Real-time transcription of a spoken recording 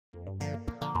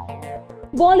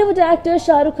Bollywood actor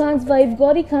Shah Rukh Khan's wife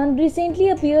Gauri Khan recently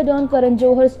appeared on Karan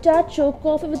Johar's chat show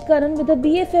Koffee With Karan with her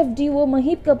BFF duo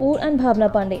Maheep Kapoor and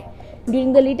Bhavana Pandey.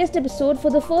 During the latest episode,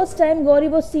 for the first time, Gauri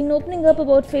was seen opening up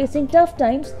about facing tough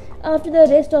times after the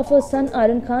arrest of her son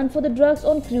Aryan Khan for the drugs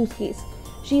on cruise case.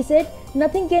 She said,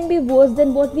 "Nothing can be worse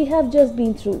than what we have just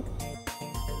been through."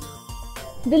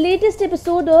 The latest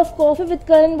episode of Koffee With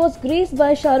Karan was graced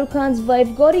by Shah Rukh Khan's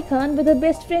wife Gauri Khan with her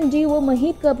best friend duo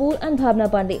Maheep Kapoor and Bhavana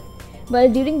Pandey.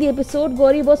 While during the episode,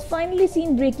 Gauri was finally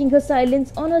seen breaking her silence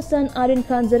on her son Aryan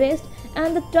Khan's arrest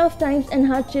and the tough times and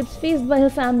hardships faced by her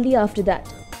family after that.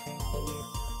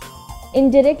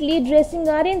 Indirectly addressing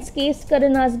Aryan's case,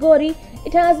 Karan asked Gauri,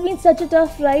 "It has been such a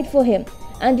tough ride for him,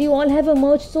 and you all have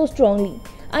emerged so strongly.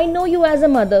 I know you as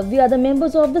a mother, we are the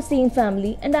members of the same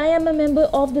family, and I am a member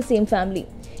of the same family.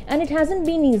 And it hasn't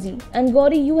been easy, and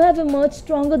Gauri, you have emerged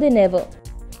stronger than ever."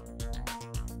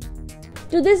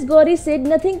 To this, Gauri said,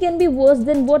 "Nothing can be worse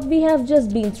than what we have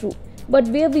just been through. But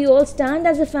where we all stand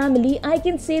as a family, I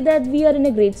can say that we are in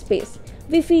a great space.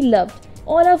 We feel loved.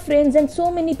 All our friends and so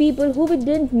many people who we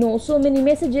didn't know, so many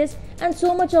messages and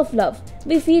so much of love.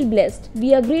 We feel blessed.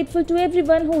 We are grateful to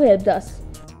everyone who helped us."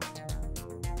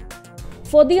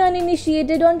 For the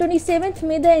uninitiated, on 27th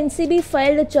May, the NCB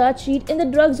filed a charge sheet in the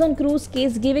drugs on cruise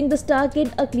case, giving the star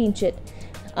kid a clean sheet.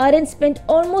 Aryan spent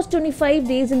almost 25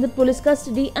 days in the police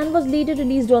custody and was later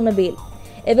released on a bail.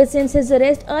 Ever since his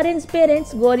arrest, Aryan's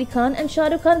parents, Gauri Khan and Shah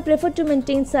Rukh Khan, preferred to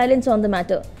maintain silence on the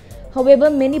matter. However,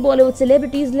 many Bollywood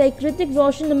celebrities like Hrithik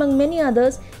Roshan, among many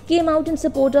others, came out in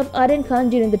support of Aryan Khan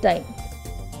during the time.